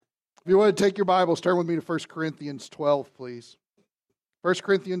If you want to take your Bibles, turn with me to 1 Corinthians 12, please. 1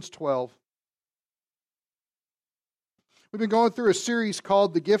 Corinthians 12. We've been going through a series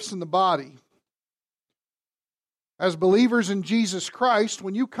called The Gifts in the Body. As believers in Jesus Christ,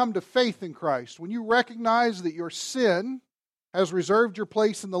 when you come to faith in Christ, when you recognize that your sin has reserved your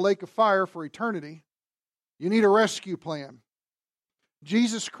place in the lake of fire for eternity, you need a rescue plan.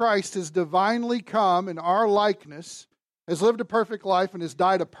 Jesus Christ has divinely come in our likeness, has lived a perfect life, and has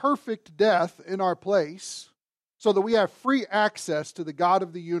died a perfect death in our place, so that we have free access to the God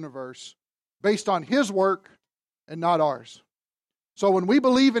of the universe based on His work and not ours. So when we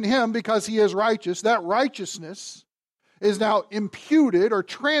believe in Him because He is righteous, that righteousness is now imputed or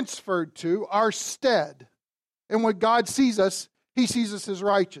transferred to our stead. And when God sees us, He sees us as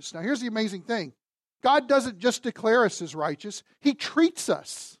righteous. Now here's the amazing thing. God doesn't just declare us as righteous, He treats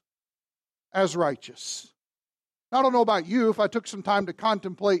us as righteous. Now, I don't know about you, if I took some time to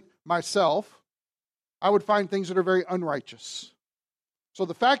contemplate myself, I would find things that are very unrighteous. So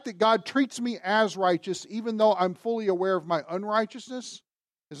the fact that God treats me as righteous, even though I'm fully aware of my unrighteousness,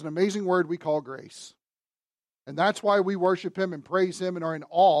 is an amazing word we call grace. And that's why we worship Him and praise Him and are in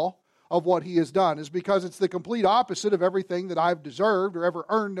awe of what He has done, is because it's the complete opposite of everything that I've deserved or ever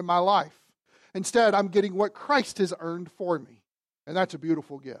earned in my life. Instead, I'm getting what Christ has earned for me. And that's a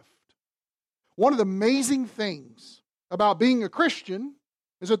beautiful gift. One of the amazing things about being a Christian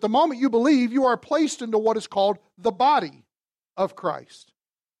is that the moment you believe, you are placed into what is called the body of Christ.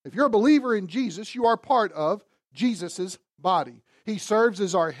 If you're a believer in Jesus, you are part of Jesus' body. He serves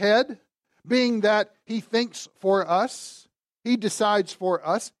as our head, being that He thinks for us, He decides for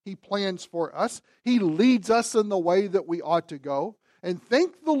us, He plans for us, He leads us in the way that we ought to go. And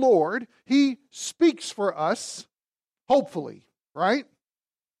thank the Lord, He speaks for us, hopefully, right?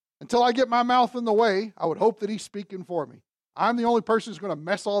 Until I get my mouth in the way, I would hope that He's speaking for me. I'm the only person who's going to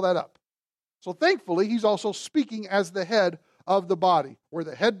mess all that up. So thankfully, He's also speaking as the head of the body. Where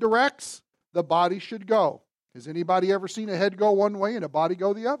the head directs, the body should go. Has anybody ever seen a head go one way and a body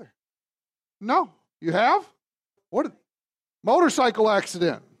go the other? No. You have? What? Motorcycle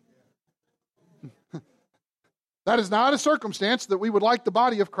accident. That is not a circumstance that we would like the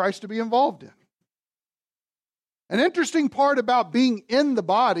body of Christ to be involved in. An interesting part about being in the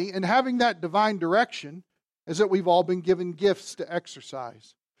body and having that divine direction is that we've all been given gifts to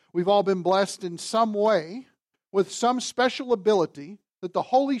exercise. We've all been blessed in some way with some special ability that the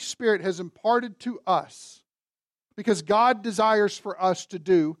Holy Spirit has imparted to us, because God desires for us to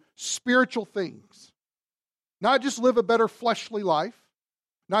do spiritual things. Not just live a better fleshly life,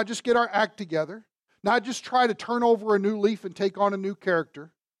 not just get our act together, not just try to turn over a new leaf and take on a new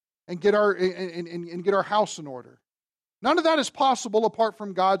character and get our house in order. None of that is possible apart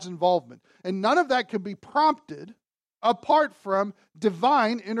from God's involvement. And none of that can be prompted apart from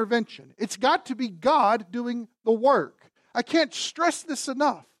divine intervention. It's got to be God doing the work. I can't stress this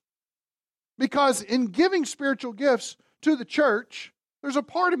enough. Because in giving spiritual gifts to the church, there's a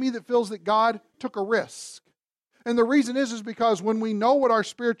part of me that feels that God took a risk. And the reason is because when we know what our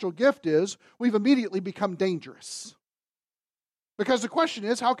spiritual gift is, we've immediately become dangerous. Because the question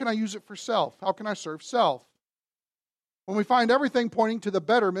is, how can I use it for self? How can I serve self? When we find everything pointing to the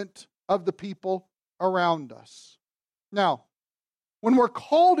betterment of the people around us. Now, when we're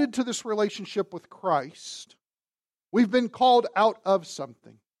called into this relationship with Christ, we've been called out of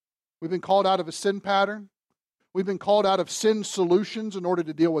something. We've been called out of a sin pattern. We've been called out of sin solutions in order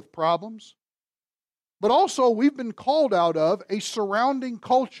to deal with problems. But also, we've been called out of a surrounding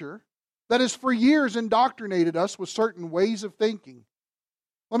culture that has for years indoctrinated us with certain ways of thinking.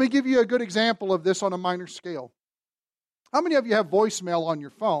 Let me give you a good example of this on a minor scale. How many of you have voicemail on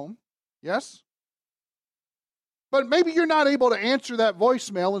your phone? Yes? But maybe you're not able to answer that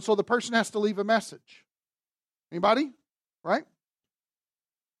voicemail, and so the person has to leave a message. Anybody? Right?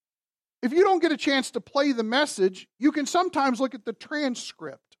 If you don't get a chance to play the message, you can sometimes look at the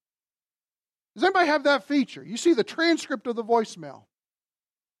transcript. Does anybody have that feature? You see the transcript of the voicemail.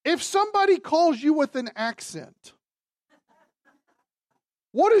 If somebody calls you with an accent,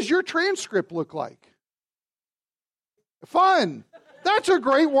 what does your transcript look like? Fun. That's a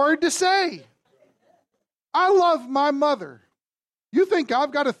great word to say. I love my mother. You think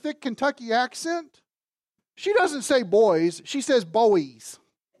I've got a thick Kentucky accent? She doesn't say boys, she says bowies.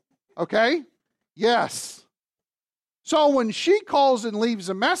 Okay? Yes. So when she calls and leaves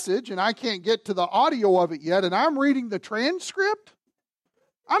a message and I can't get to the audio of it yet and I'm reading the transcript,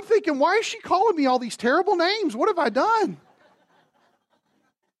 I'm thinking, why is she calling me all these terrible names? What have I done?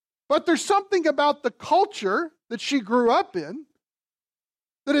 But there's something about the culture that she grew up in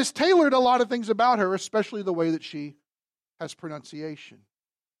that has tailored a lot of things about her, especially the way that she has pronunciation.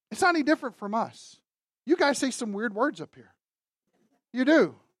 It's not any different from us. You guys say some weird words up here. You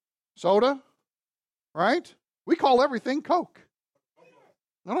do. Soda, right? We call everything Coke.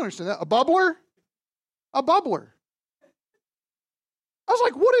 I don't understand that. A bubbler? A bubbler. I was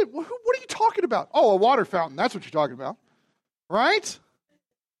like, what are you talking about? Oh, a water fountain. That's what you're talking about. Right?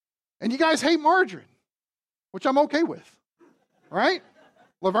 And you guys hate margarine, which I'm okay with. Right?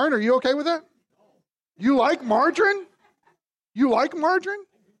 Laverne, are you okay with that? You like margarine? You like margarine?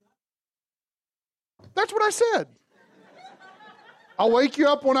 That's what I said. I'll wake you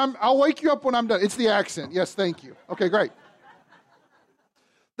up when I'm done. It's the accent. Yes, thank you. Okay, great.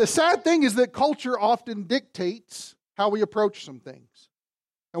 The sad thing is that culture often dictates how we approach some things.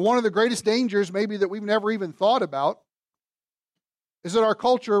 And one of the greatest dangers, maybe that we've never even thought about, is that our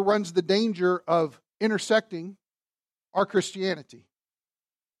culture runs the danger of intersecting our Christianity.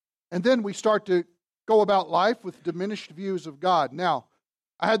 And then we start to go about life with diminished views of God. Now,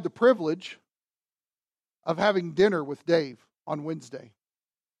 I had the privilege of having dinner with Dave on Wednesday.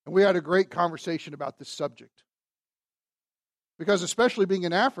 And we had a great conversation about this subject. Because especially being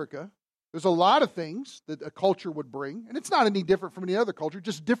in Africa, there's a lot of things that a culture would bring, and it's not any different from any other culture,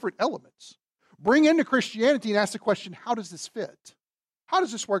 just different elements. Bring into Christianity and ask the question, how does this fit? How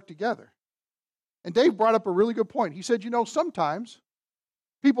does this work together? And Dave brought up a really good point. He said, sometimes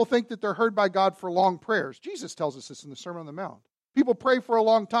people think that they're heard by God for long prayers. Jesus tells us this in the Sermon on the Mount. People pray for a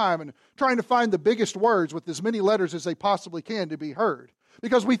long time and trying to find the biggest words with as many letters as they possibly can to be heard.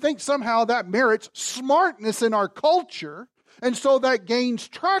 Because we think somehow that merits smartness in our culture, and so that gains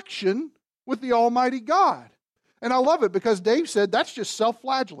traction with the Almighty God. And I love it because Dave said that's just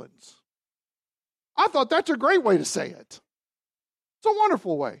self-flagellance. I thought that's a great way to say it. It's a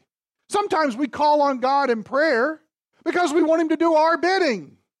wonderful way. Sometimes we call on God in prayer because we want Him to do our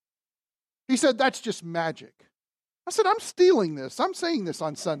bidding. He said that's just magic. I said, I'm stealing this. I'm saying this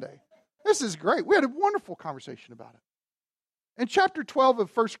on Sunday. This is great. We had a wonderful conversation about it. In chapter 12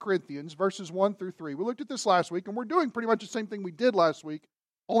 of 1 Corinthians, verses 1 through 3, we looked at this last week, and we're doing pretty much the same thing we did last week,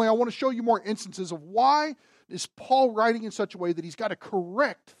 only I want to show you more instances of why is Paul writing in such a way that he's got a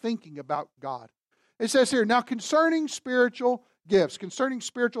correct thinking about God. It says here, now concerning spiritual gifts, concerning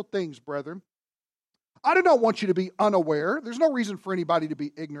spiritual things, brethren, I do not want you to be unaware. There's no reason for anybody to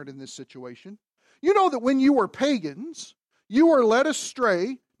be ignorant in this situation. You know that when you were pagans, you were led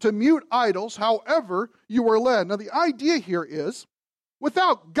astray to mute idols, however you were led. Now the idea here is,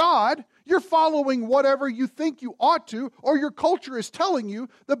 without God, you're following whatever you think you ought to, or your culture is telling you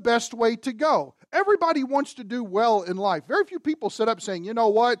the best way to go. Everybody wants to do well in life. Very few people sit up saying, you know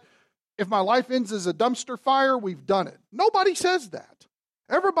what, if my life ends as a dumpster fire, we've done it. Nobody says that.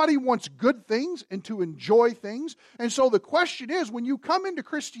 Everybody wants good things and to enjoy things. And so the question is, when you come into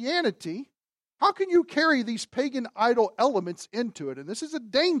Christianity, how can you carry these pagan idol elements into it? And this is a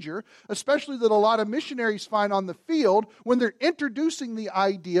danger, especially that a lot of missionaries find on the field when they're introducing the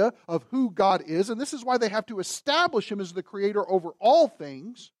idea of who God is. And this is why they have to establish Him as the creator over all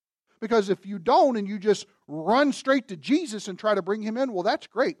things. Because if you don't and you just run straight to Jesus and try to bring Him in, well, that's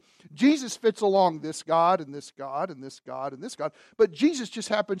great. Jesus fits along this God and this God and this God and this God. But Jesus just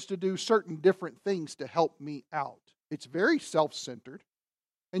happens to do certain different things to help me out. It's very self-centered.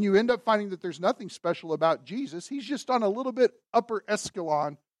 And you end up finding that there's nothing special about Jesus. He's just on a little bit upper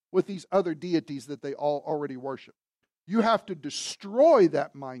echelon with these other deities that they all already worship. You have to destroy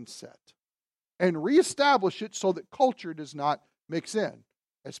that mindset and reestablish it so that culture does not mix in.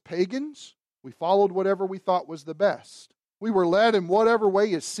 As pagans, we followed whatever we thought was the best. We were led in whatever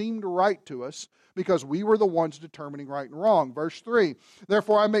way it seemed right to us because we were the ones determining right and wrong. Verse 3,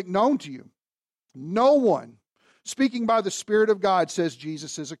 therefore I make known to you, no one speaking by the Spirit of God says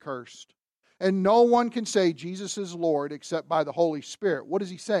Jesus is accursed. And no one can say Jesus is Lord except by the Holy Spirit. What is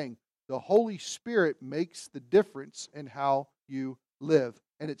he saying? The Holy Spirit makes the difference in how you live.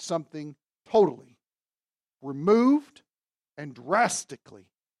 And it's something totally removed and drastically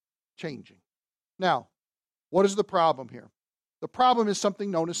changing. Now, what is the problem here? The problem is something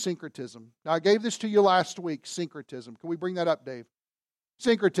known as syncretism. Now, I gave this to you last week, syncretism. Can we bring that up, Dave?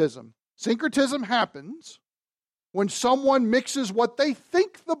 Syncretism. Syncretism happens when someone mixes what they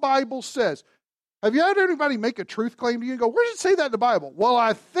think the Bible says. Have you had anybody make a truth claim to you and go, where does it say that in the Bible? Well,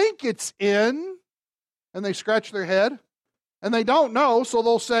 I think it's in, and they scratch their head, and they don't know, so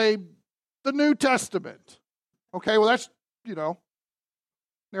they'll say, the New Testament. Okay, well that's,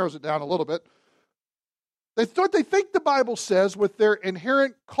 narrows it down a little bit. That's what they think the Bible says with their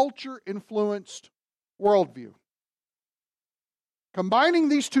inherent culture-influenced worldview. Combining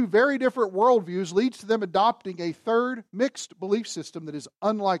these two very different worldviews leads to them adopting a third mixed belief system that is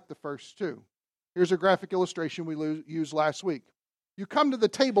unlike the first two. Here's a graphic illustration we used last week. You come to the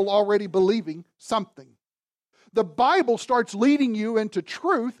table already believing something. The Bible starts leading you into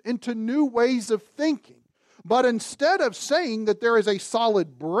truth, into new ways of thinking. But instead of saying that there is a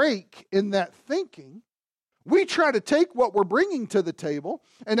solid break in that thinking, we try to take what we're bringing to the table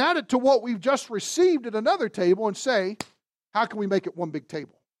and add it to what we've just received at another table and say, how can we make it one big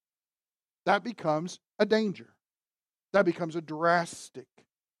table? That becomes a danger. That becomes a drastic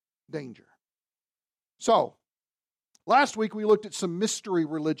danger. So, last week we looked at some mystery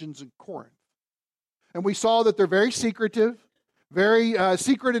religions in Corinth. And we saw that they're very secretive, very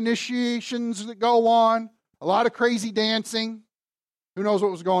secret initiations that go on, a lot of crazy dancing. Who knows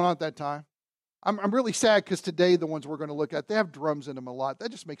what was going on at that time? I'm really sad because today the ones we're going to look at, they have drums in them a lot.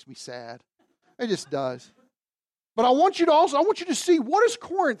 That just makes me sad. It just does. But I want you to see what is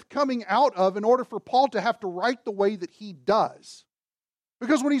Corinth coming out of in order for Paul to have to write the way that he does.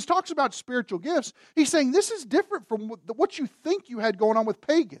 Because when he talks about spiritual gifts, he's saying this is different from what you think you had going on with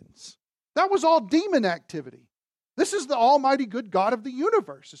pagans. That was all demon activity. This is the almighty good God of the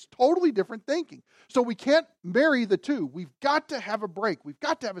universe. It's totally different thinking. So we can't marry the two. We've got to have a break. We've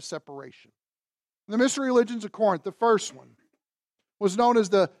got to have a separation. The mystery religions of Corinth, the first one, was known as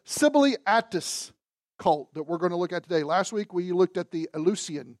the Sibyl-Attis cult that we're going to look at today. Last week we looked at the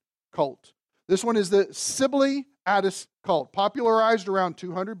Eleusinian cult. This one is the Sibyl-Attis cult, popularized around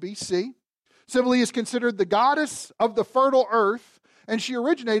 200 BC. Cybele is considered the goddess of the fertile earth, and she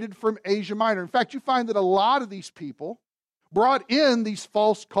originated from Asia Minor. In fact, you find that a lot of these people brought in these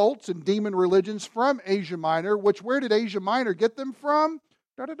false cults and demon religions from Asia Minor, which where did Asia Minor get them from?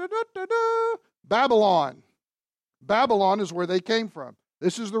 Babylon. Babylon is where they came from.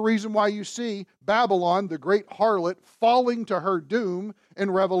 This is the reason why you see Babylon, the great harlot, falling to her doom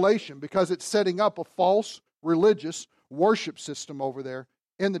in Revelation, because it's setting up a false religious worship system over there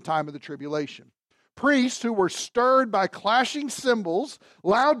in the time of the tribulation. Priests who were stirred by clashing cymbals,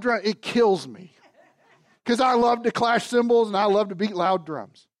 loud drums. It kills me because I love to clash cymbals and I love to beat loud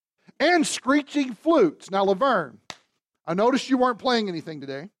drums. And screeching flutes. Now, Laverne, I noticed you weren't playing anything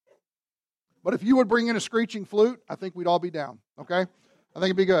today, but if you would bring in a screeching flute, I think we'd all be down, okay? I think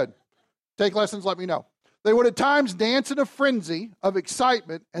it'd be good. Take lessons, let me know. They would at times dance in a frenzy of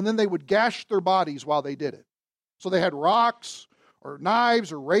excitement, and then they would gash their bodies while they did it. So they had rocks or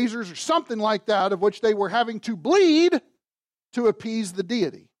knives or razors or something like that, of which they were having to bleed to appease the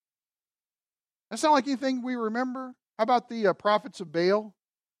deity. That sound like anything we remember? How about the prophets of Baal?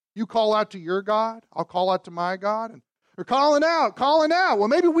 You call out to your God, I'll call out to my God. And they're calling out. Well,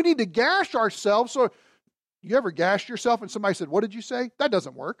 maybe we need to gash ourselves. So you ever gashed yourself and somebody said, what did you say? That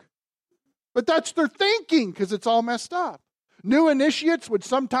doesn't work. But that's their thinking because it's all messed up. New initiates would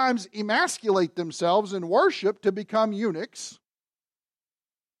sometimes emasculate themselves in worship to become eunuchs.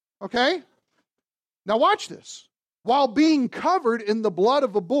 Okay? Now watch this. While being covered in the blood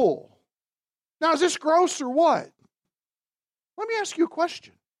of a bull. Now, is this gross or what? Let me ask you a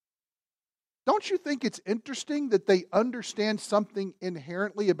question. Don't you think it's interesting that they understand something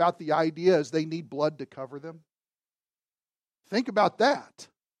inherently about the idea as they need blood to cover them? Think about that.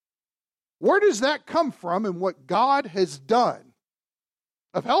 Where does that come from in what God has done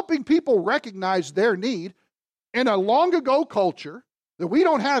of helping people recognize their need in a long ago culture that we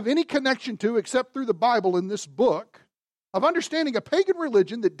don't have any connection to except through the Bible in this book, of understanding a pagan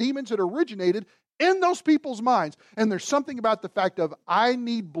religion that demons had originated in those people's minds. And there's something about the fact of, I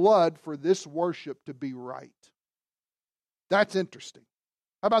need blood for this worship to be right. That's interesting.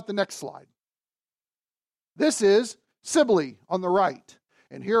 How about the next slide? This is Cybele on the right.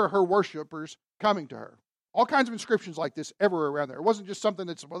 And here are her worshipers coming to her. All kinds of inscriptions like this everywhere around there. It wasn't just something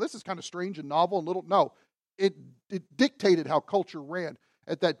that's, well, this is kind of strange and novel and little. No, it dictated how culture ran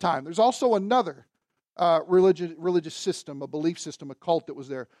at that time. There's also another religious system, a belief system, a cult that was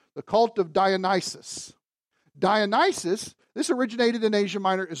there. The cult of Dionysus. Dionysus, this originated in Asia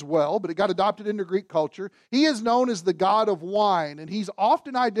Minor as well, but it got adopted into Greek culture. He is known as the god of wine, and he's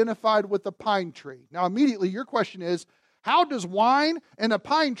often identified with a pine tree. Now, immediately, your question is, how does wine and a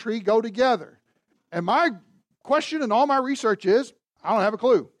pine tree go together? And my question and all my research is, I don't have a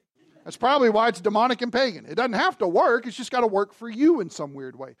clue. That's probably why it's demonic and pagan. It doesn't have to work. It's just got to work for you in some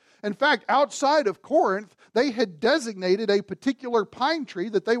weird way. In fact, outside of Corinth, they had designated a particular pine tree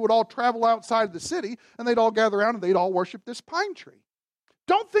that they would all travel outside of the city, and they'd all gather around and they'd all worship this pine tree.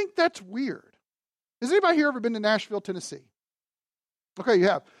 Don't think that's weird. Has anybody here ever been to Nashville, Tennessee? Okay, you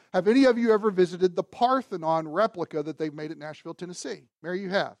have. Have any of you ever visited the Parthenon replica that they've made at Nashville, Tennessee? Mary, you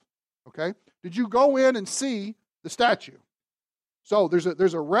have. Okay. Did you go in and see the statue? So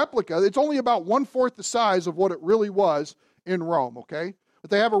there's a replica. It's only about 1/4 the size of what it really was in Rome, okay? But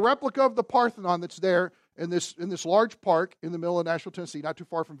they have a replica of the Parthenon that's there in this large park in the middle of Nashville, Tennessee, not too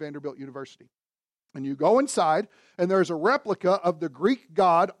far from Vanderbilt University. And you go inside, and there's a replica of the Greek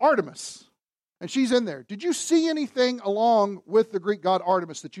god Artemis. And she's in there. Did you see anything along with the Greek god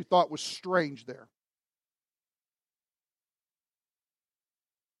Artemis that you thought was strange there?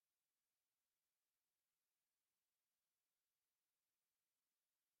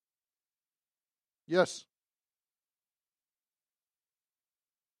 Yes.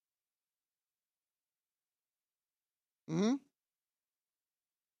 Mm-hmm.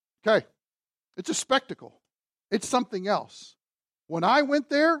 Okay. It's a spectacle. It's something else. When I went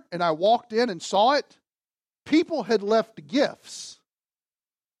there and I walked in and saw it, people had left gifts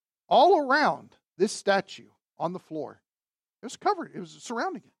all around this statue on the floor. It was covered. It was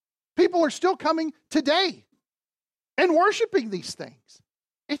surrounding it. People are still coming today and worshiping these things.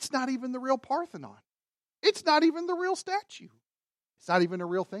 It's not even the real Parthenon. It's not even the real statue. It's not even a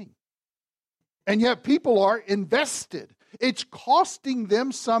real thing. And yet people are invested. It's costing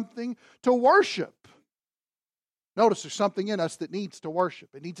them something to worship. Notice there's something in us that needs to worship.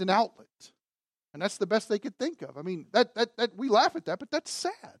 It needs an outlet. And that's the best they could think of. I mean, that we laugh at that, but that's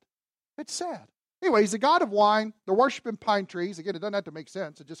sad. It's sad. Anyway, he's the god of wine. They're worshiping pine trees. Again, it doesn't have to make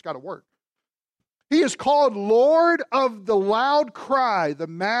sense. It just got to work. He is called Lord of the loud cry, the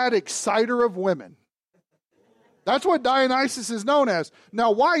mad exciter of women. That's what Dionysus is known as.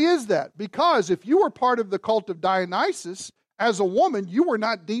 Now, why is that? Because if you were part of the cult of Dionysus, as a woman, you were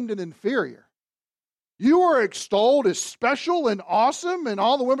not deemed an inferior. You were extolled as special and awesome, and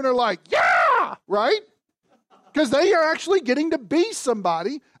all the women are like, yeah, right? Because they are actually getting to be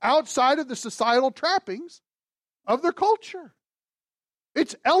somebody outside of the societal trappings of their culture.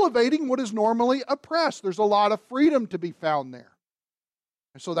 It's elevating what is normally oppressed. There's a lot of freedom to be found there.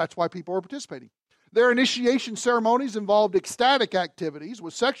 And so that's why people are participating. Their initiation ceremonies involved ecstatic activities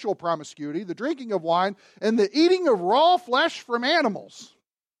with sexual promiscuity, the drinking of wine, and the eating of raw flesh from animals.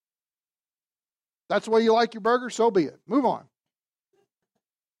 That's the way you like your burger, so be it. Move on.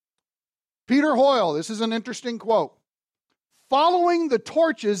 Peter Hoyle, this is an interesting quote. Following the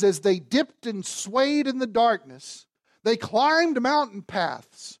torches as they dipped and swayed in the darkness, they climbed mountain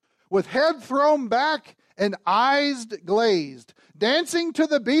paths with head thrown back and eyes glazed, dancing to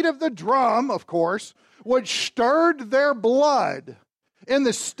the beat of the drum, of course, which stirred their blood in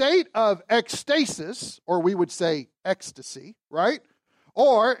the state of ecstasis, or we would say ecstasy, right?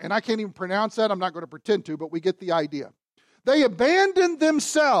 Or, and I can't even pronounce that, I'm not going to pretend to, but we get the idea. They abandoned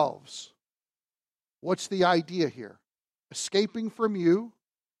themselves. What's the idea here? Escaping from you,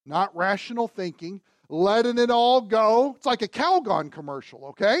 not rational thinking, letting it all go. It's like a Calgon commercial,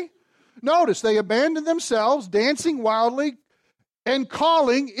 okay? Notice, they abandoned themselves, dancing wildly, and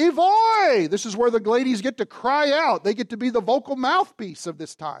calling, Evoy! This is where the ladies get to cry out. They get to be the vocal mouthpiece of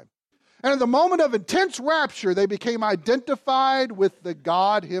this time. And at the moment of intense rapture, they became identified with the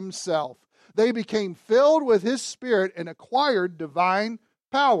God himself. They became filled with his spirit and acquired divine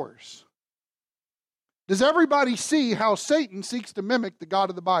powers. Does everybody see how Satan seeks to mimic the God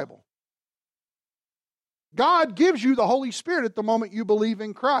of the Bible? God gives you the Holy Spirit at the moment you believe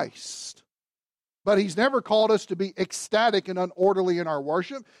in Christ. But he's never called us to be ecstatic and unorderly in our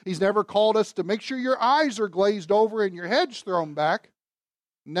worship. He's never called us to make sure your eyes are glazed over and your head's thrown back.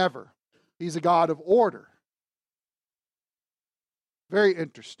 Never. He's a God of order. Very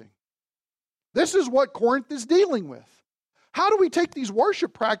interesting. This is what Corinth is dealing with. How do we take these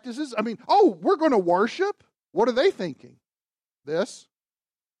worship practices? I mean, we're going to worship? What are they thinking? This.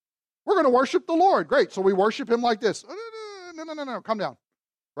 We're going to worship the Lord. Great. So we worship him like this. No. Calm down.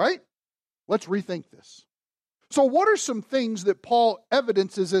 Right? Let's rethink this. So what are some things that Paul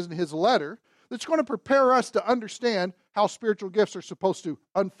evidences in his letter that's going to prepare us to understand how spiritual gifts are supposed to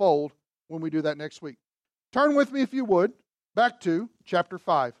unfold when we do that next week? Turn with me, if you would, back to chapter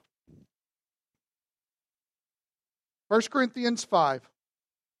 5. 1 Corinthians 5.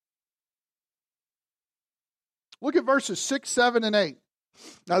 Look at verses 6, 7, and 8.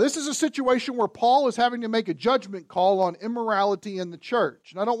 Now, this is a situation where Paul is having to make a judgment call on immorality in the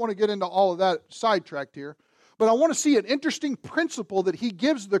church. And I don't want to get into all of that sidetracked here, but I want to see an interesting principle that he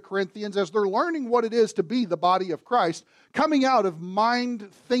gives the Corinthians as they're learning what it is to be the body of Christ, coming out of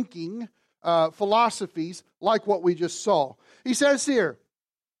mind-thinking philosophies like what we just saw. He says here,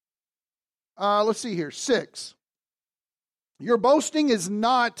 let's see here, 6. Your boasting is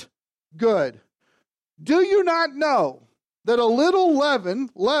not good. Do you not know that a little leaven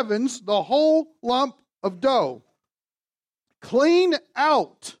leavens the whole lump of dough? Clean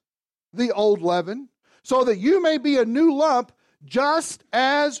out the old leaven, so that you may be a new lump, just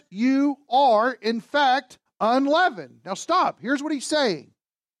as you are, in fact, unleavened. Now stop. Here's what he's saying.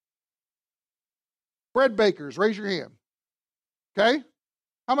 Bread bakers, raise your hand. Okay?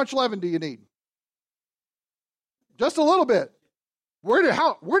 How much leaven do you need? Just a little bit. Where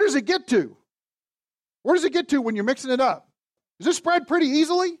does it get to? Where does it get to when you're mixing it up? Is this spread pretty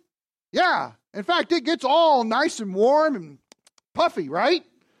easily? Yeah. In fact, it gets all nice and warm and puffy, right?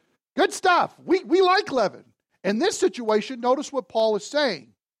 Good stuff. We like leaven. In this situation, notice what Paul is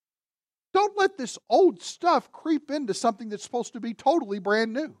saying. Don't let this old stuff creep into something that's supposed to be totally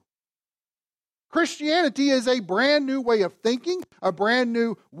brand new. Christianity is a brand new way of thinking, a brand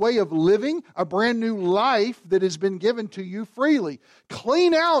new way of living, a brand new life that has been given to you freely.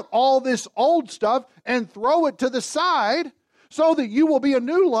 Clean out all this old stuff and throw it to the side so that you will be a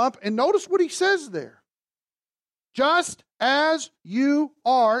new lump. And notice what he says there. Just as you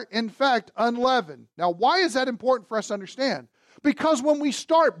are, in fact, unleavened. Now, why is that important for us to understand? Because when we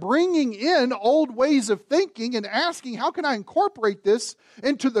start bringing in old ways of thinking and asking, how can I incorporate this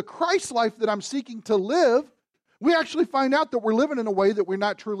into the Christ life that I'm seeking to live, we actually find out that we're living in a way that we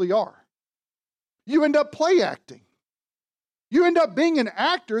not truly are. You end up play acting. You end up being an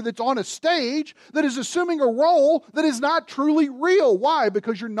actor that's on a stage that is assuming a role that is not truly real. Why?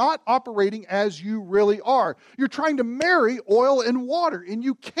 Because you're not operating as you really are. You're trying to marry oil and water, and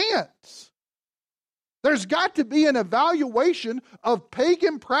you can't. There's got to be an evaluation of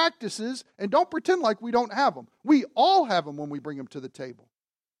pagan practices, and don't pretend like we don't have them. We all have them when we bring them to the table.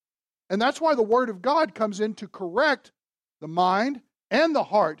 And that's why the Word of God comes in to correct the mind and the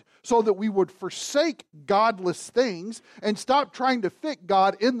heart so that we would forsake godless things and stop trying to fit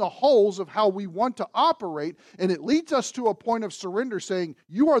God in the holes of how we want to operate. And it leads us to a point of surrender saying,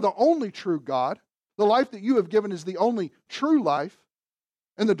 you are the only true God. The life that you have given is the only true life.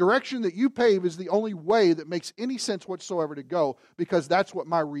 And the direction that you pave is the only way that makes any sense whatsoever to go, because that's what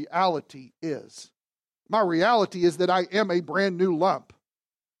my reality is. My reality is that I am a brand new lump.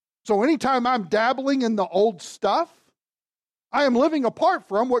 So anytime I'm dabbling in the old stuff, I am living apart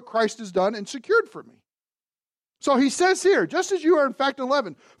from what Christ has done and secured for me. So he says here, just as you are in fact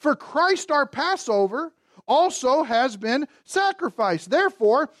unleavened, for Christ our Passover also has been sacrificed.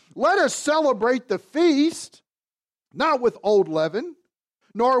 Therefore, let us celebrate the feast, not with old leaven,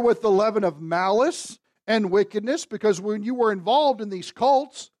 nor with the leaven of malice and wickedness, because when you were involved in these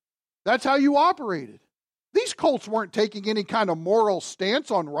cults, that's how you operated. These cults weren't taking any kind of moral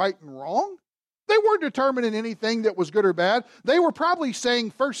stance on right and wrong. They weren't determining anything that was good or bad. They were probably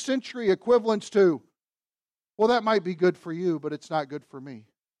saying first century equivalents to, well, that might be good for you, but it's not good for me.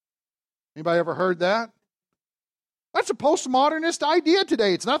 Anybody ever heard that? That's a postmodernist idea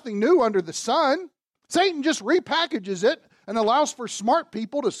today. It's nothing new under the sun. Satan just repackages it and allows for smart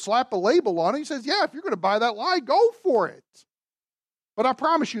people to slap a label on it. He says, yeah, if you're going to buy that lie, go for it. But I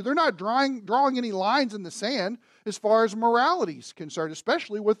promise you, they're not drawing any lines in the sand as far as morality is concerned,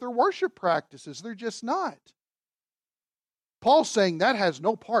 especially with their worship practices. They're just not. Paul's saying that has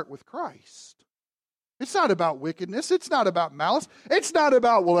no part with Christ. It's not about wickedness. It's not about malice. It's not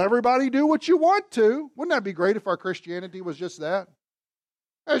about, well, everybody do what you want to. Wouldn't that be great if our Christianity was just that?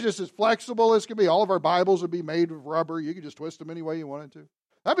 It's just as flexible as can be. All of our Bibles would be made of rubber. You could just twist them any way you wanted to.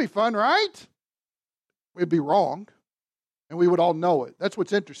 That'd be fun, right? It'd be wrong. And we would all know it. That's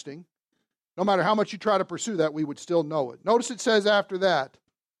what's interesting. No matter how much you try to pursue that, we would still know it. Notice it says after that,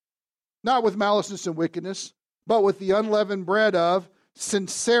 not with malice and wickedness, but with the unleavened bread of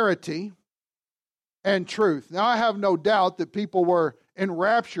sincerity and truth. Now, I have no doubt that people were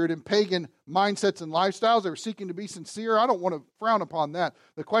enraptured in pagan mindsets and lifestyles. They were seeking to be sincere. I don't want to frown upon that.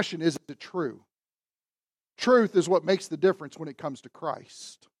 The question is it true? Truth is what makes the difference when it comes to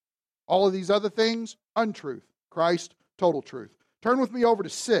Christ. All of these other things, untruth. Christ, total truth. Turn with me over to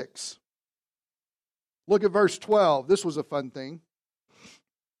 6. Look at verse 12. This was a fun thing.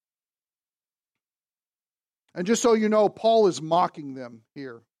 And just so you know, Paul is mocking them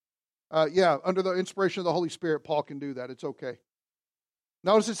here. Under the inspiration of the Holy Spirit, Paul can do that. It's okay.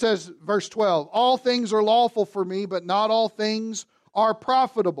 Notice it says, verse 12, all things are lawful for me, but not all things are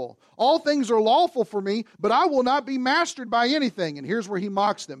profitable. All things are lawful for me, but I will not be mastered by anything. And here's where he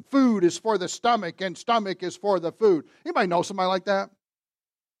mocks them. Food is for the stomach, and stomach is for the food. Anybody know somebody like that?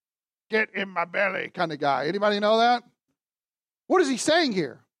 Get in my belly kind of guy. Anybody know that? What is he saying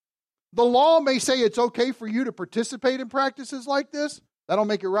here? The law may say it's okay for you to participate in practices like this. That don't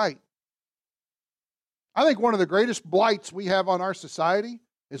make it right. I think one of the greatest blights we have on our society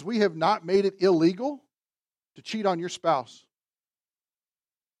is we have not made it illegal to cheat on your spouse.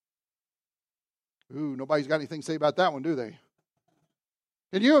 Ooh, nobody's got anything to say about that one, do they?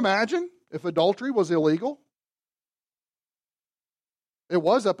 Can you imagine if adultery was illegal? It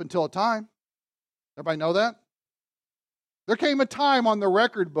was up until a time. Everybody know that? There came a time on the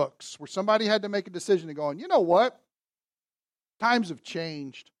record books where somebody had to make a decision and going, you know what? Times have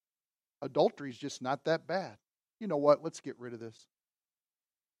changed. Adultery is just not that bad. You know what? Let's get rid of this.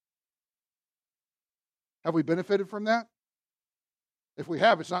 Have we benefited from that? If we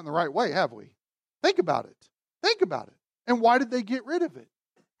have, it's not in the right way, have we? Think about it. Think about it. And why did they get rid of it?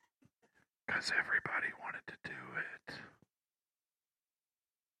 Because everybody wanted to do it.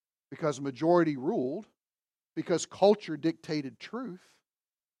 Because majority ruled. Because culture dictated truth.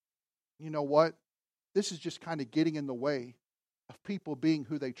 You know what? This is just kind of getting in the way of people being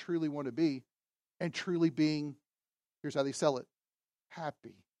who they truly want to be and truly being, here's how they sell it,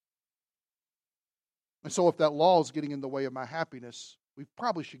 happy. And so if that law is getting in the way of my happiness, we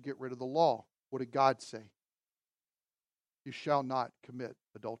probably should get rid of the law. What did God say? You shall not commit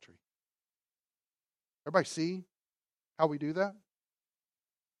adultery. Everybody see how we do that?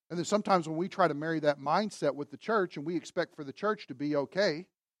 And then sometimes when we try to marry that mindset with the church and we expect for the church to be okay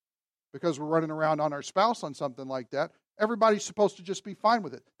because we're running around on our spouse on something like that, everybody's supposed to just be fine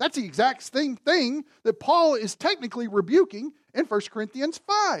with it. That's the exact same thing that Paul is technically rebuking in 1 Corinthians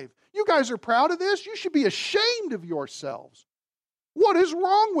 5. You guys are proud of this? You should be ashamed of yourselves. What is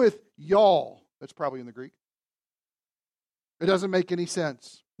wrong with y'all? That's probably in the Greek. It doesn't make any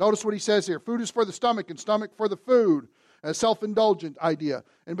sense. Notice what he says here. Food is for the stomach and stomach for the food. A self-indulgent idea.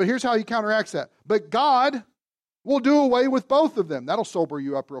 But here's how he counteracts that. But God will do away with both of them. That'll sober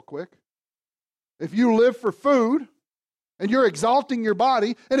you up real quick. If you live for food and you're exalting your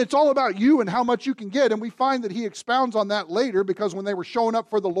body and it's all about you and how much you can get, and we find that he expounds on that later because when they were showing up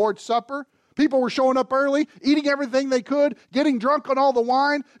for the Lord's Supper, people were showing up early, eating everything they could, getting drunk on all the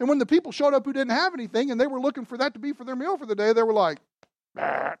wine, and when the people showed up who didn't have anything and they were looking for that to be for their meal for the day, they were like,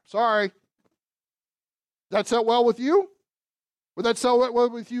 sorry. That set well with you? Would that set well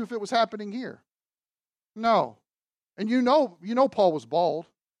with you if it was happening here? No. And you know Paul was bald.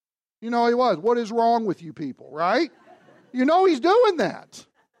 You know he was. What is wrong with you people, right? You know he's doing that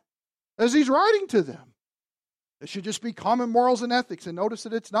as he's writing to them. It should just be common morals and ethics, and notice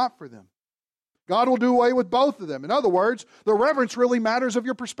that it's not for them. God will do away with both of them. In other words, the reverence really matters of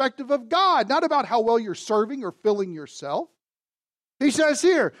your perspective of God, not about how well you're serving or filling yourself. He says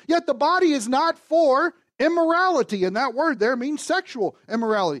here, yet the body is not for immorality, and that word there means sexual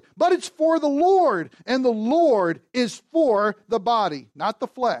immorality. But it's for the Lord, and the Lord is for the body, not the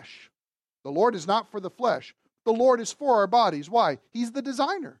flesh. The Lord is not for the flesh. The Lord is for our bodies. Why? He's the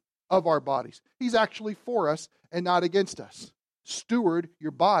designer of our bodies. He's actually for us and not against us. Steward your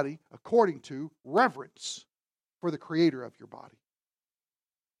body according to reverence for the creator of your body.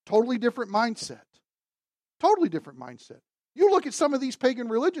 Totally different mindset. Totally different mindset. You look at some of these pagan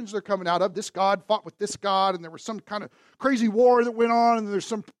religions they're coming out of. This god fought with this god, and there was some kind of crazy war that went on, and there's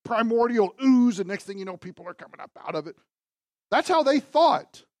some primordial ooze, and next thing you know, people are coming up out of it. That's how they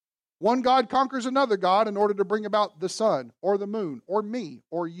thought. One god conquers another god in order to bring about the sun, or the moon, or me,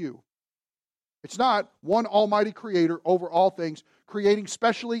 or you. It's not one almighty creator over all things, creating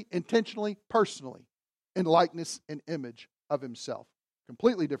specially, intentionally, personally, in likeness and image of himself.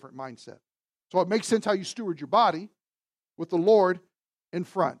 Completely different mindset. So it makes sense how you steward your body, with the Lord in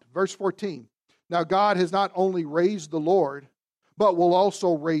front. Verse 14. Now God has not only raised the Lord, but will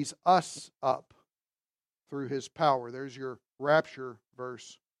also raise us up through his power. There's your rapture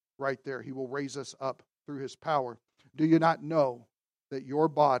verse right there. He will raise us up through his power. Do you not know that your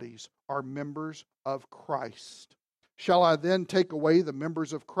bodies are members of Christ? Shall I then take away the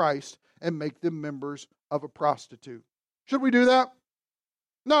members of Christ and make them members of a prostitute? Should we do that?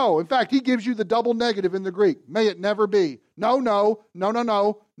 No. In fact, he gives you the double negative in the Greek. May it never be. No, no, no, no,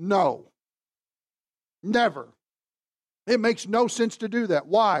 no, no. Never. It makes no sense to do that.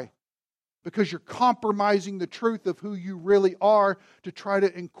 Why? Because you're compromising the truth of who you really are to try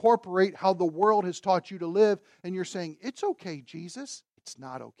to incorporate how the world has taught you to live. And you're saying, it's okay, Jesus. It's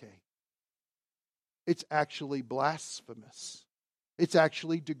not okay. It's actually blasphemous. It's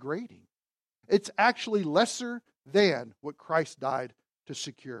actually degrading. It's actually lesser than what Christ died to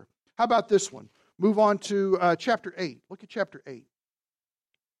secure. How about this one? Move on to chapter 8. Look at chapter 8.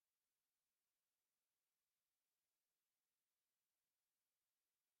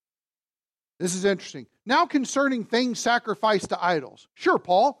 This is interesting. Now concerning things sacrificed to idols. Sure,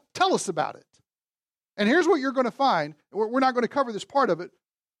 Paul, tell us about it. And here's what you're going to find. We're not going to cover this part of it.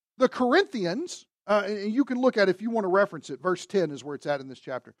 The Corinthians, and you can look at it if you want to reference it. Verse 10 is where it's at in this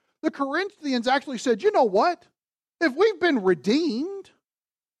chapter. The Corinthians actually said, you know what? If we've been redeemed,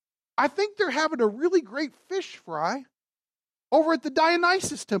 I think they're having a really great fish fry over at the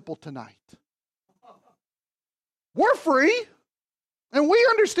Dionysus temple tonight. We're free, and we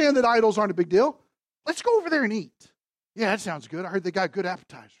understand that idols aren't a big deal. Let's go over there and eat. Yeah, that sounds good. I heard they got good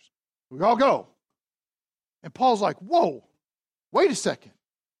appetizers. We all go. And Paul's like, whoa, wait a second.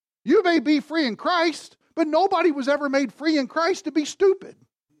 You may be free in Christ, but nobody was ever made free in Christ to be stupid.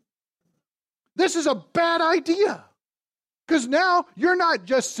 This is a bad idea. Because now you're not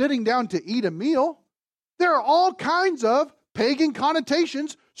just sitting down to eat a meal. There are all kinds of pagan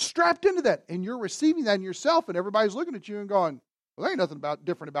connotations strapped into that. And you're receiving that in yourself, and everybody's looking at you and going, well, there ain't nothing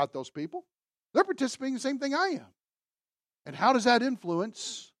different about those people. They're participating in the same thing I am. And how does that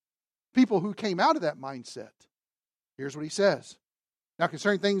influence people who came out of that mindset? Here's what he says. Now,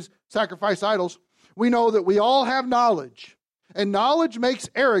 concerning things sacrifice idols, we know that we all have knowledge. And knowledge makes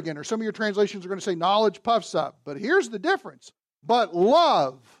arrogant, or some of your translations are going to say knowledge puffs up. But here's the difference. But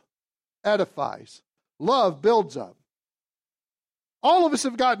love edifies. Love builds up. All of us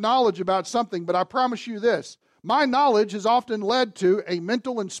have got knowledge about something, but I promise you this. My knowledge has often led to a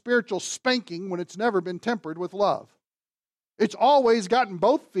mental and spiritual spanking when it's never been tempered with love. It's always gotten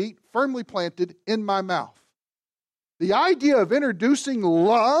both feet firmly planted in my mouth. The idea of introducing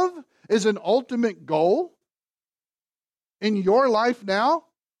love as an ultimate goal in your life now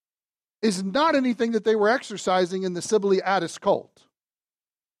is not anything that they were exercising in the Sibylle Addis cult.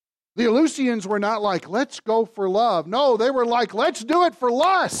 The Eleusinians were not like, let's go for love. No, they were like, let's do it for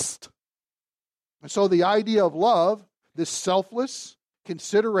lust. And so the idea of love, this selfless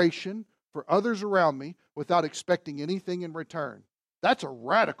consideration for others around me without expecting anything in return, that's a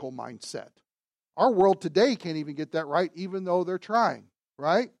radical mindset. Our world today can't even get that right, even though they're trying,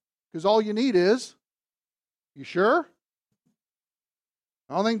 right? Because all you need is, you sure?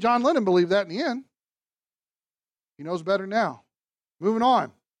 I don't think John Lennon believed that in the end. He knows better now. Moving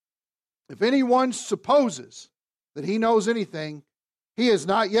on. If anyone supposes that he knows anything, he is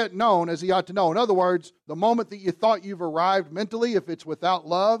not yet known as he ought to know. In other words, the moment that you thought you've arrived mentally, if it's without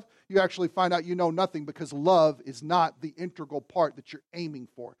love, you actually find out you know nothing, because love is not the integral part that you're aiming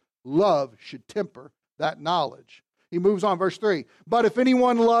for. Love should temper that knowledge. He moves on, verse 3. But if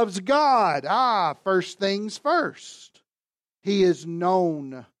anyone loves God, first things first, he is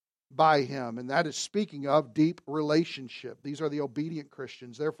known by him. And that is speaking of deep relationship. These are the obedient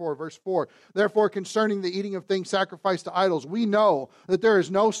Christians. Therefore, verse 4, therefore concerning the eating of things sacrificed to idols, we know that there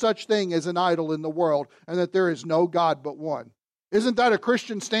is no such thing as an idol in the world, and that there is no God but one. Isn't that a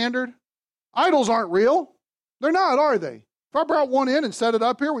Christian standard? Idols aren't real. They're not, are they? If I brought one in and set it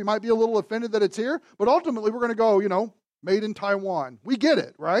up here, we might be a little offended that it's here, but ultimately we're going to go, made in Taiwan. We get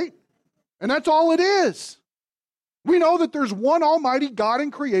it, right? And that's all it is. We know that there's one almighty God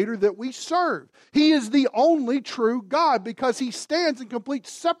and creator that we serve. He is the only true God because he stands in complete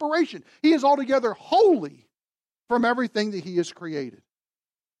separation. He is altogether holy from everything that he has created.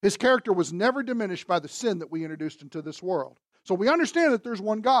 His character was never diminished by the sin that we introduced into this world. So we understand that there's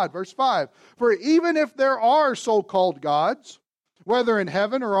one God. Verse 5, for even if there are so-called gods, whether in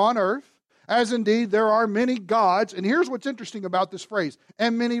heaven or on earth, as indeed there are many gods, and here's what's interesting about this phrase,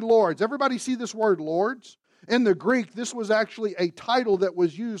 and many lords. Everybody see this word lords? In the Greek, this was actually a title that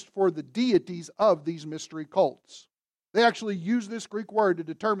was used for the deities of these mystery cults. They actually used this Greek word to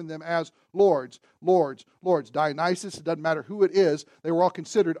determine them as lords, lords, lords. Dionysus, it doesn't matter who it is, they were all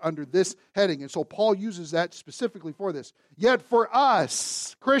considered under this heading. And so Paul uses that specifically for this. Yet for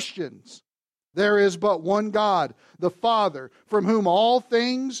us, Christians, there is but one God, the Father, from whom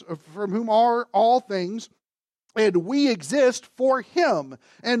are all things, and we exist for him,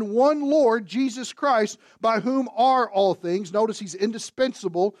 and one Lord, Jesus Christ, by whom are all things. Notice he's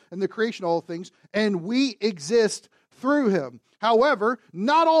indispensable in the creation of all things, and we exist through him. However,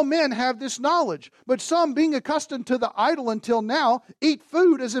 not all men have this knowledge, but some, being accustomed to the idol until now, eat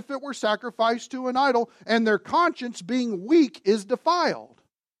food as if it were sacrificed to an idol, and their conscience, being weak, is defiled.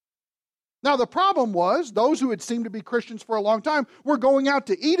 Now, the problem was, those who had seemed to be Christians for a long time were going out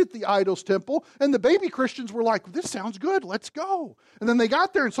to eat at the idol's temple, and the baby Christians were like, this sounds good, let's go. And then they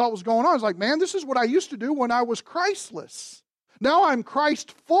got there and saw what was going on. I was like, man, this is what I used to do when I was Christless. Now I'm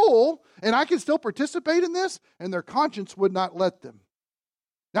Christ full, and I can still participate in this, and their conscience would not let them.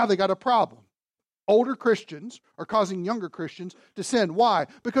 Now they got a problem. Older Christians are causing younger Christians to sin. Why?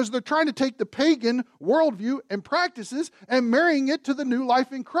 Because they're trying to take the pagan worldview and practices and marrying it to the new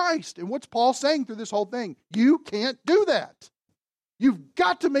life in Christ. And what's Paul saying through this whole thing? You can't do that. You've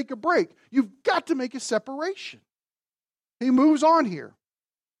got to make a break. You've got to make a separation. He moves on here.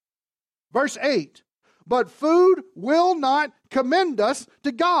 Verse 8. But food will not commend us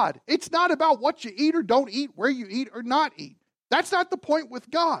to God. It's not about what you eat or don't eat, where you eat or not eat. That's not the point with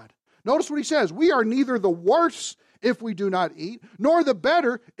God. Notice what he says. We are neither the worse if we do not eat, nor the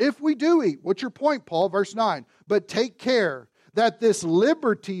better if we do eat. What's your point, Paul? Verse 9. But take care that this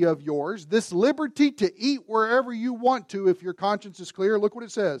liberty of yours, this liberty to eat wherever you want to if your conscience is clear, look what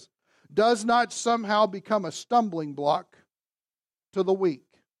it says, does not somehow become a stumbling block to the weak.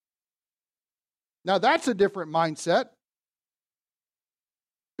 Now that's a different mindset.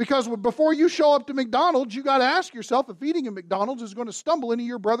 Because before you show up to McDonald's, you got to ask yourself if eating at McDonald's is going to stumble any of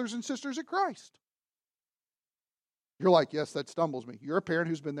your brothers and sisters at Christ. You're like, yes, that stumbles me. You're a parent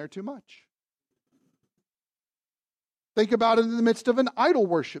who's been there too much. Think about it in the midst of an idol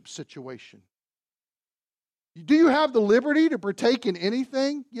worship situation. Do you have the liberty to partake in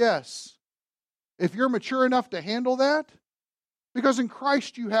anything? Yes. If you're mature enough to handle that, because in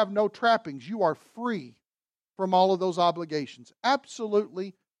Christ you have no trappings. You are free from all of those obligations.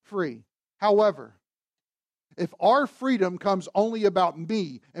 Absolutely free. However, if our freedom comes only about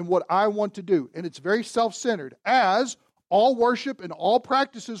me and what I want to do, and it's very self-centered, as all worship and all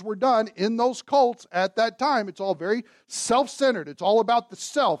practices were done in those cults at that time, it's all very self-centered. It's all about the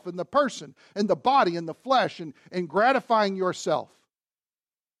self and the person and the body and the flesh and gratifying yourself.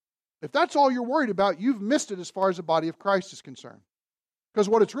 If that's all you're worried about, you've missed it as far as the body of Christ is concerned. Because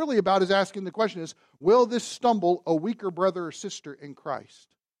what it's really about is asking the question is, will this stumble a weaker brother or sister in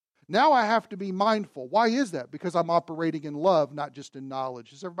Christ? Now I have to be mindful. Why is that? Because I'm operating in love, not just in knowledge.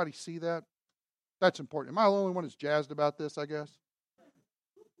 Does everybody see that? That's important. Am I the only one that's jazzed about this, I guess?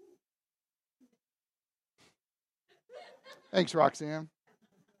 Thanks, Roxanne.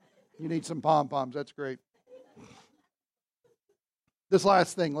 You need some pom-poms. That's great. This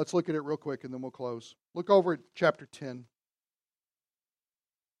last thing, let's look at it real quick and then we'll close. Look over at chapter 10.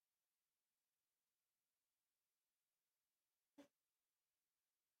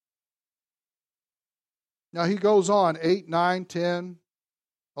 Now he goes on, 8, 9, 10,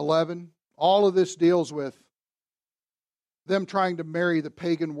 11. All of this deals with them trying to marry the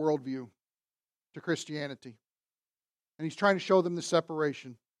pagan worldview to Christianity. And he's trying to show them the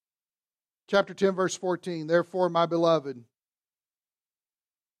separation. Chapter 10, verse 14. Therefore, my beloved,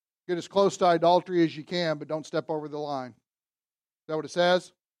 get as close to idolatry as you can, but don't step over the line. Is that what it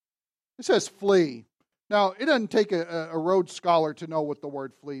says? It says flee. Now, it doesn't take a Rhodes scholar to know what the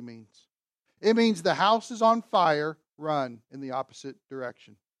word flee means. It means the house is on fire, run in the opposite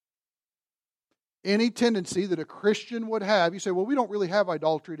direction. Any tendency that a Christian would have, you say, well, we don't really have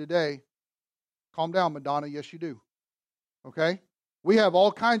idolatry today. Calm down, Madonna. Yes, you do. Okay? We have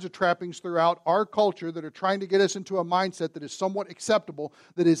all kinds of trappings throughout our culture that are trying to get us into a mindset that is somewhat acceptable,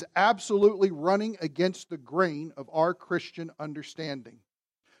 that is absolutely running against the grain of our Christian understanding.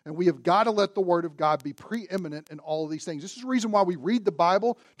 And we have got to let the Word of God be preeminent in all of these things. This is the reason why we read the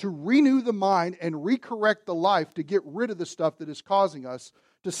Bible, to renew the mind and recorrect the life, to get rid of the stuff that is causing us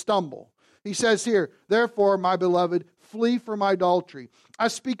to stumble. He says here, therefore, my beloved, flee from idolatry. I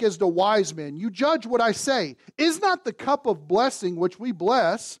speak as to wise men. You judge what I say. Is not the cup of blessing which we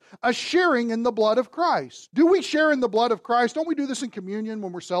bless a sharing in the blood of Christ? Do we share in the blood of Christ? Don't we do this in communion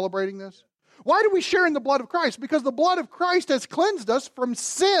when we're celebrating this? Why do we share in the blood of Christ? Because the blood of Christ has cleansed us from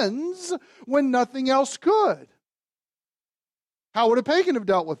sins when nothing else could. How would a pagan have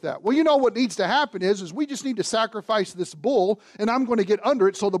dealt with that? Well, you know what needs to happen is we just need to sacrifice this bull, and I'm going to get under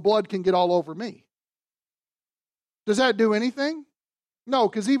it so the blood can get all over me. Does that do anything? No,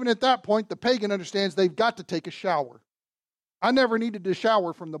 because even at that point, the pagan understands they've got to take a shower. I never needed to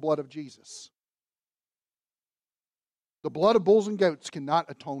shower from the blood of Jesus. The blood of bulls and goats cannot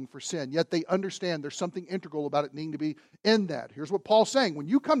atone for sin, yet they understand there's something integral about it needing to be in that. Here's what Paul's saying. When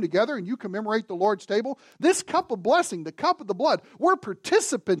you come together and you commemorate the Lord's table, this cup of blessing, the cup of the blood, we're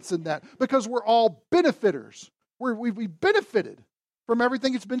participants in that because we're all benefiters. We've benefited from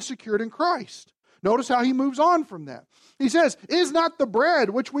everything that's been secured in Christ. Notice how he moves on from that. He says, is not the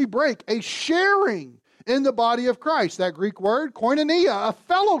bread which we break a sharing in the body of Christ? That Greek word, koinonia, a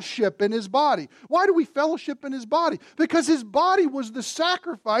fellowship in his body. Why do we fellowship in his body? Because his body was the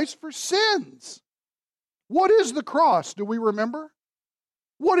sacrifice for sins. What is the cross? Do we remember?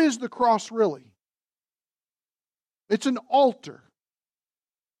 What is the cross really? It's an altar.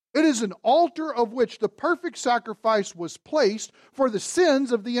 It is an altar of which the perfect sacrifice was placed for the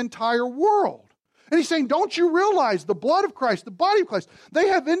sins of the entire world. And he's saying, don't you realize the blood of Christ, the body of Christ, they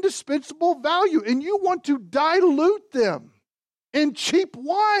have indispensable value, and you want to dilute them in cheap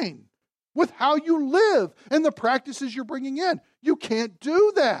wine with how you live and the practices you're bringing in. You can't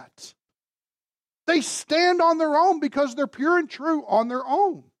do that. They stand on their own because they're pure and true on their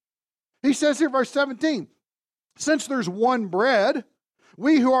own. He says here, verse 17, since there's one bread,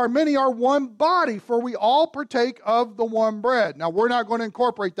 we who are many are one body, for we all partake of the one bread. Now, we're not going to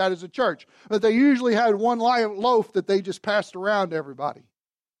incorporate that as a church, but they usually had one loaf that they just passed around to everybody.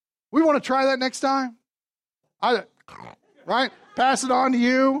 We want to try that next time? right? Pass it on to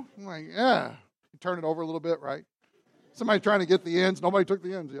you. I'm like, yeah. You turn it over a little bit, right? Somebody trying to get the ends. Nobody took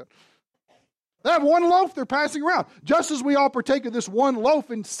the ends yet. They have one loaf they're passing around. Just as we all partake of this one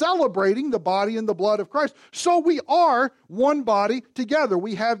loaf in celebrating the body and the blood of Christ, so we are one body together.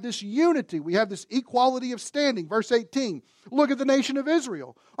 We have this unity. We have this equality of standing. Verse 18, look at the nation of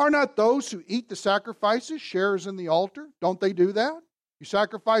Israel. Are not those who eat the sacrifices sharers in the altar? Don't they do that? You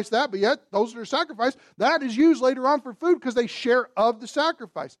sacrifice that, but yet those that are sacrificed, that is used later on for food because they share of the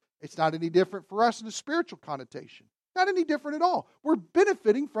sacrifice. It's not any different for us in a spiritual connotation. Not any different at all. We're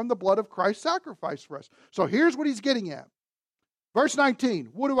benefiting from the blood of Christ sacrificed for us. So here's what he's getting at. Verse 19,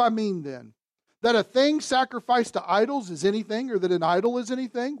 what do I mean then? That a thing sacrificed to idols is anything, or that an idol is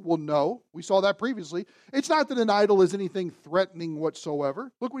anything? Well, no. We saw that previously. It's not that an idol is anything threatening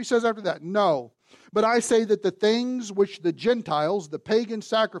whatsoever. Look what he says after that. No. But I say that the things which the Gentiles, the pagans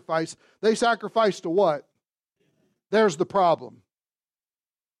sacrifice, they sacrifice to what? There's the problem.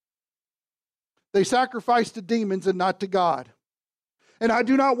 They sacrifice to demons and not to God. And I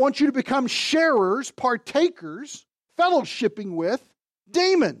do not want you to become sharers, partakers, fellowshipping with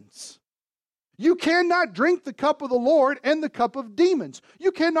demons. You cannot drink the cup of the Lord and the cup of demons.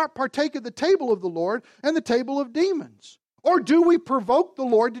 You cannot partake of the table of the Lord and the table of demons. Or do we provoke the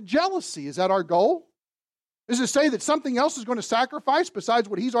Lord to jealousy? Is that our goal? Is it say that something else is going to sacrifice besides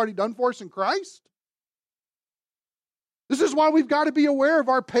what He's already done for us in Christ? This is why we've got to be aware of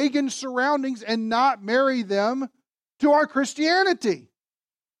our pagan surroundings and not marry them to our Christianity.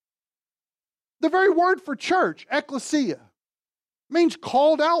 The very word for church, ecclesia, means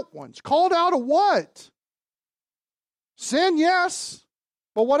called out ones. Called out of what? Sin, yes.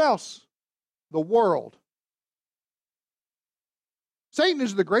 But what else? The world. Satan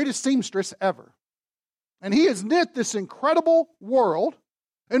is the greatest seamstress ever. And he has knit this incredible world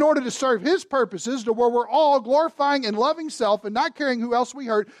in order to serve his purposes, to where we're all glorifying and loving self and not caring who else we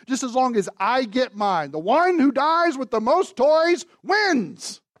hurt, just as long as I get mine. The one who dies with the most toys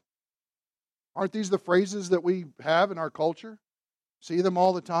wins. Aren't these the phrases that we have in our culture? See them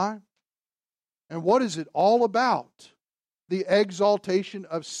all the time? And what is it all about? The exaltation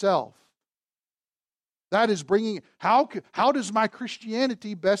of self. That is bringing, how does my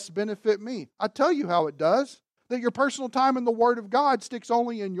Christianity best benefit me? I tell you how it does. That your personal time in the Word of God sticks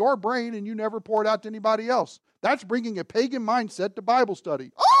only in your brain and you never pour it out to anybody else. That's bringing a pagan mindset to Bible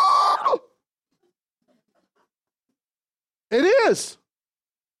study. Oh! It is.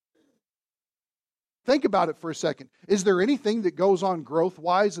 Think about it for a second. Is there anything that goes on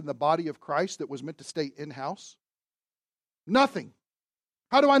growth-wise in the body of Christ that was meant to stay in-house? Nothing.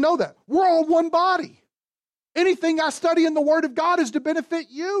 How do I know that? We're all one body. Anything I study in the Word of God is to benefit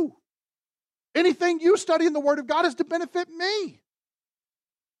you. Anything you study in the Word of God is to benefit me.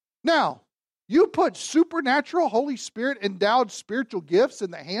 Now, you put supernatural, Holy Spirit endowed spiritual gifts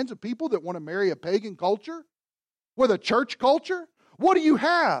in the hands of people that want to marry a pagan culture with a church culture. What do you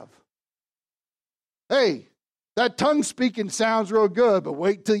have? Hey, that tongue speaking sounds real good, but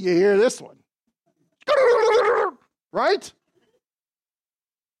wait till you hear this one. Right?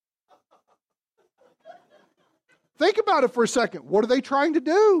 Think about it for a second. What are they trying to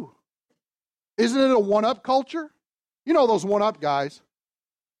do? Isn't it a one-up culture? You know those one-up guys.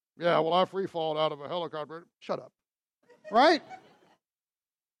 Yeah, well, I free-falled out of a helicopter. Shut up. Right?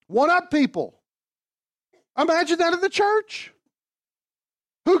 One-up people. Imagine that in the church.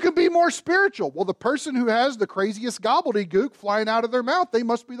 Who can be more spiritual? Well, the person who has the craziest gobbledygook flying out of their mouth, they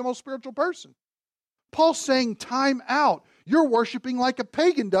must be the most spiritual person. Paul's saying, time out. You're worshiping like a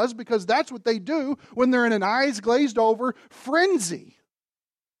pagan does because that's what they do when they're in an eyes glazed over frenzy.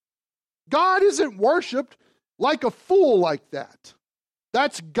 God isn't worshiped like a fool like that.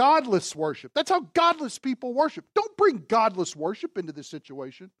 That's godless worship. That's how godless people worship. Don't bring godless worship into this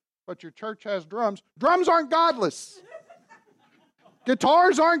situation. But your church has drums. Drums aren't godless.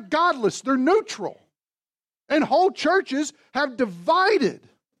 Guitars aren't godless. They're neutral. And whole churches have divided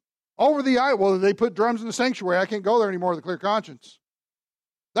over the eye. Well, they put drums in the sanctuary. I can't go there anymore with a clear conscience.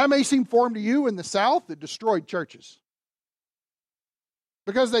 That may seem foreign to you in the South. It destroyed churches.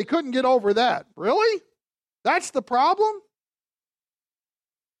 Because they couldn't get over that. Really? That's the problem?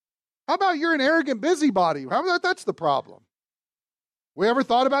 How about you're an arrogant busybody? How about that's the problem? We ever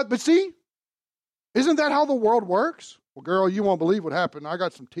thought about, but see, isn't that how the world works? Well, girl, you won't believe what happened. I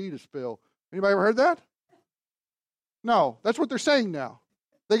got some tea to spill. Anybody ever heard that? No, that's what they're saying now.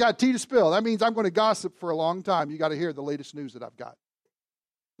 They got tea to spill. That means I'm going to gossip for a long time. You got to hear the latest news that I've got.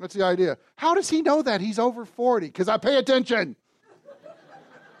 That's the idea. How does he know that? He's over 40. Because I pay attention.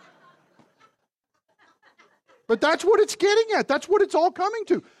 But that's what it's getting at. That's what it's all coming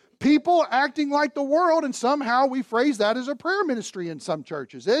to. People acting like the world, and somehow we phrase that as a prayer ministry in some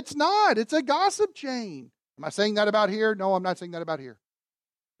churches. It's not. It's a gossip chain. Am I saying that about here? No, I'm not saying that about here.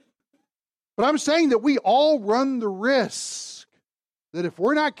 But I'm saying that we all run the risk that if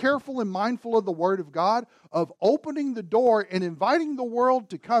we're not careful and mindful of the Word of God, of opening the door and inviting the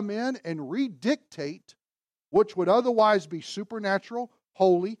world to come in and redictate which would otherwise be supernatural,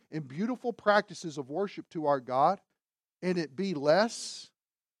 holy, and beautiful practices of worship to our God, and it be less.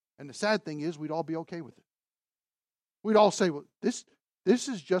 And the sad thing is, we'd all be okay with it. We'd all say, well, this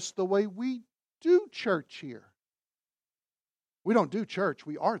is just the way we do church here. We don't do church,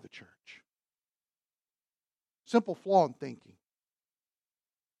 we are the church. Simple flaw in thinking.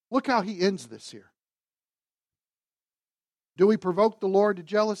 Look how he ends this here. Do we provoke the Lord to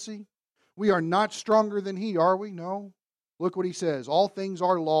jealousy? We are not stronger than he, are we? No. Look what he says. All things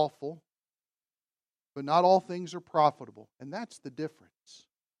are lawful, but not all things are profitable. And that's the difference.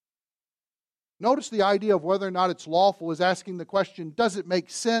 Notice the idea of whether or not it's lawful is asking the question, does it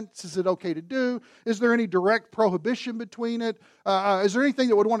make sense? Is it okay to do? Is there any direct prohibition between it? Is there anything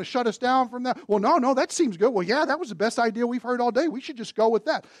that would want to shut us down from that? Well, no, that seems good. Well, yeah, that was the best idea we've heard all day. We should just go with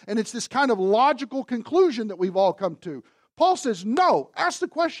that. And it's this kind of logical conclusion that we've all come to. Paul says, no. Ask the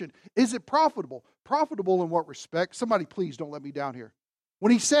question, is it profitable? Profitable in what respect? Somebody please don't let me down here.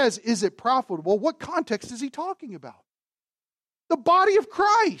 When he says, is it profitable, what context is he talking about? The body of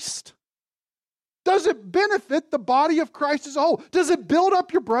Christ. Does it benefit the body of Christ as a whole? Does it build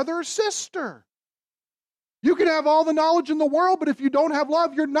up your brother or sister? You can have all the knowledge in the world, but if you don't have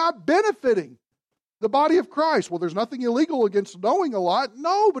love, you're not benefiting the body of Christ. Well, there's nothing illegal against knowing a lot.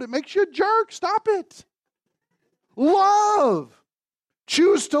 No, but it makes you a jerk. Stop it. Love.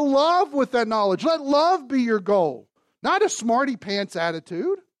 Choose to love with that knowledge. Let love be your goal, not a smarty pants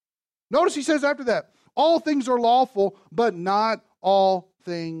attitude. Notice he says after that, all things are lawful, but not all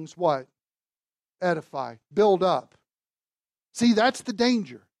things what? Edify, build up. See, that's the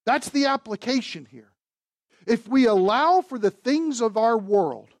danger. That's the application here. If we allow for the things of our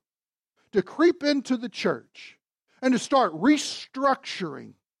world to creep into the church and to start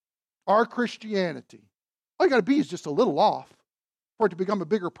restructuring our Christianity, all you got to be is just a little off for it to become a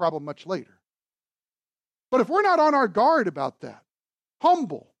bigger problem much later. But if we're not on our guard about that,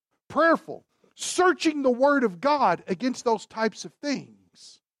 humble, prayerful, searching the Word of God against those types of things,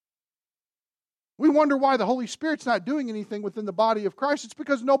 we wonder why the Holy Spirit's not doing anything within the body of Christ. It's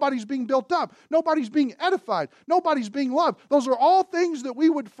because nobody's being built up. Nobody's being edified. Nobody's being loved. Those are all things that we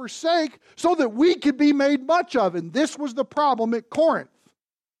would forsake so that we could be made much of. And this was the problem at Corinth.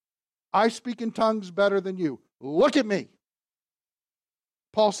 I speak in tongues better than you. Look at me.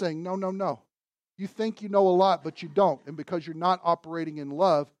 Paul's saying, no. You think you know a lot, but you don't. And because you're not operating in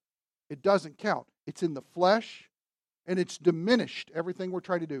love, it doesn't count. It's in the flesh, and it's diminished everything we're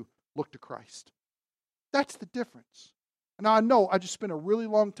trying to do. Look to Christ. That's the difference. Now I know I just spent a really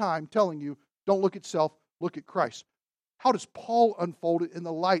long time telling you, don't look at self, look at Christ. How does Paul unfold it in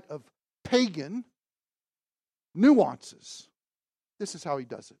the light of pagan nuances? This is how he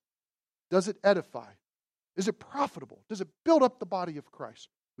does it. Does it edify? Is it profitable? Does it build up the body of Christ?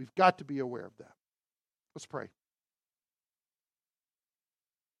 We've got to be aware of that. Let's pray.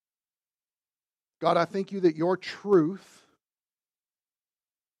 God, I thank you that your truth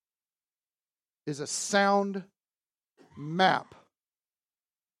is a sound map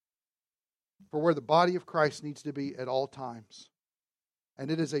for where the body of Christ needs to be at all times. And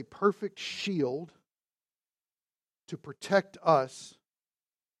it is a perfect shield to protect us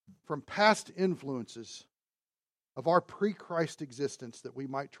from past influences of our pre-Christ existence that we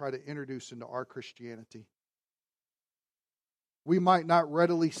might try to introduce into our Christianity. We might not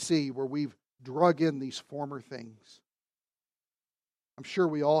readily see where we've drug in these former things. I'm sure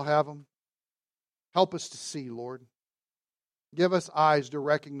we all have them. Help us to see, Lord. Give us eyes to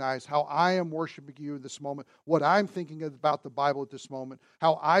recognize how I am worshiping you in this moment, what I'm thinking about the Bible at this moment,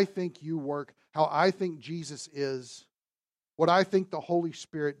 how I think you work, how I think Jesus is, what I think the Holy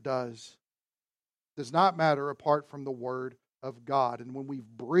Spirit does not matter apart from the Word of God. And when we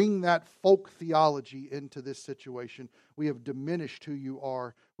bring that folk theology into this situation, we have diminished who you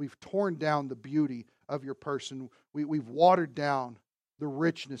are. We've torn down the beauty of your person. We've watered down the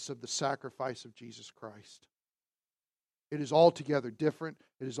richness of the sacrifice of Jesus Christ. It is altogether different.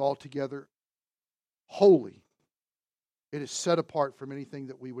 It is altogether holy. It is set apart from anything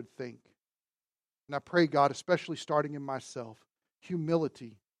that we would think. And I pray, God, especially starting in myself,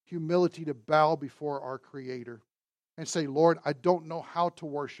 humility to bow before our Creator and say, Lord, I don't know how to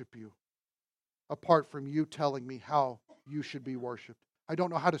worship you apart from you telling me how you should be worshiped. I don't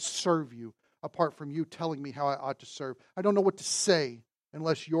know how to serve you apart from you telling me how I ought to serve. I don't know what to say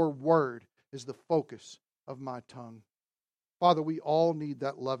unless your word is the focus of my tongue. Father, we all need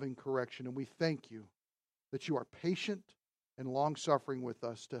that loving correction, and we thank you that you are patient and long-suffering with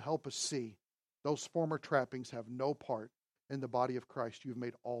us to help us see those former trappings have no part in the body of Christ. You've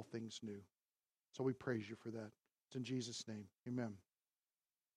made all things new. So we praise you for that. It's in Jesus' name. Amen.